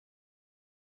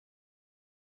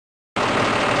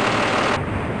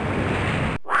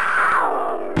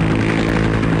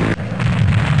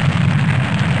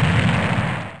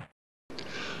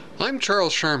I'm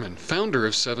Charles Sharman, founder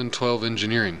of 712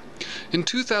 Engineering. In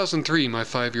 2003, my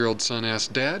 5-year-old son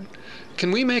asked, "Dad, can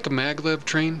we make a maglev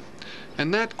train?"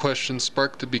 And that question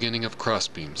sparked the beginning of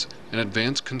Crossbeams, an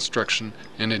advanced construction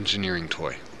and engineering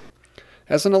toy.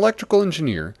 As an electrical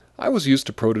engineer, I was used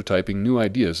to prototyping new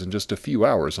ideas in just a few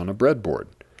hours on a breadboard.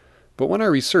 But when I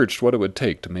researched what it would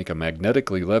take to make a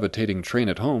magnetically levitating train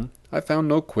at home, I found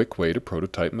no quick way to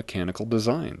prototype mechanical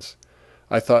designs.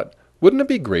 I thought, wouldn't it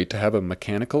be great to have a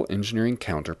mechanical engineering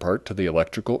counterpart to the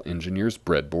electrical engineer's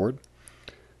breadboard?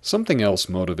 Something else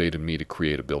motivated me to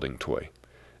create a building toy.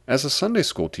 As a Sunday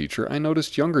school teacher, I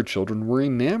noticed younger children were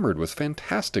enamored with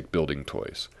fantastic building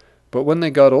toys. But when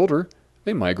they got older,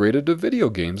 they migrated to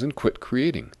video games and quit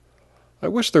creating. I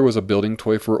wish there was a building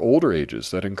toy for older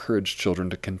ages that encouraged children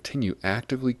to continue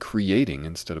actively creating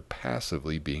instead of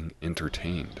passively being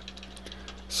entertained.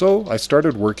 So I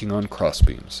started working on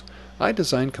Crossbeams. I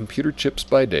designed computer chips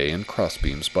by day and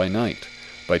Crossbeams by night.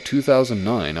 By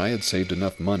 2009, I had saved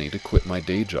enough money to quit my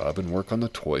day job and work on the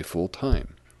toy full time.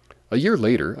 A year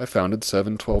later, I founded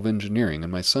 712 Engineering,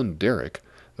 and my son Derek,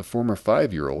 the former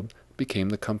 5-year-old, became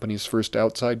the company's first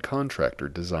outside contractor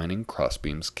designing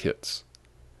Crossbeams kits.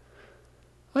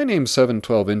 I named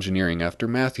 712 Engineering after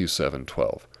Matthew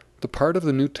 7:12, the part of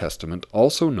the New Testament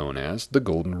also known as the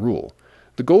Golden Rule.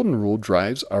 The Golden Rule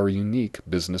drives our unique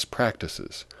business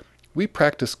practices. We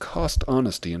practice cost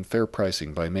honesty and fair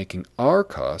pricing by making our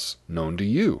costs known to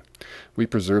you. We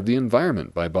preserve the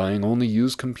environment by buying only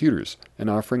used computers and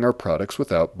offering our products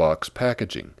without box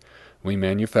packaging. We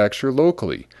manufacture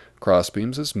locally.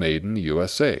 Crossbeams is made in the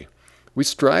USA. We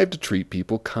strive to treat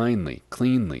people kindly,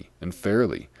 cleanly, and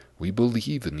fairly. We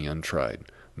believe in the untried.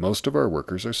 Most of our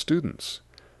workers are students.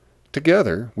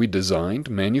 Together, we designed,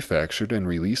 manufactured, and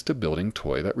released a building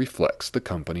toy that reflects the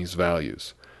company's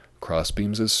values.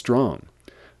 Crossbeams is strong.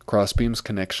 Crossbeams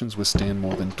connections withstand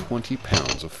more than 20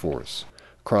 pounds of force.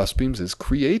 Crossbeams is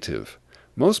creative.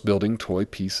 Most building toy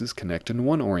pieces connect in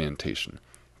one orientation.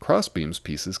 Crossbeams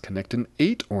pieces connect in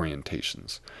 8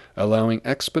 orientations, allowing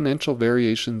exponential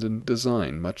variations in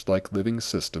design, much like living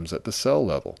systems at the cell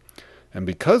level. And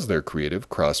because they're creative,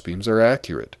 Crossbeams are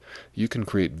accurate. You can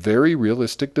create very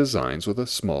realistic designs with a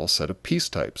small set of piece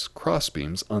types.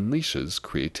 Crossbeams unleashes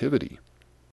creativity.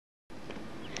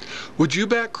 Would you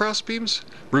back Crossbeams?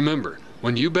 Remember,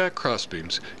 when you back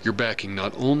Crossbeams, you're backing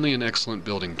not only an excellent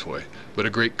building toy, but a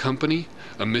great company,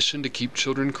 a mission to keep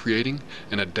children creating,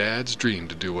 and a dad's dream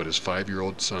to do what his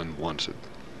 5-year-old son wanted.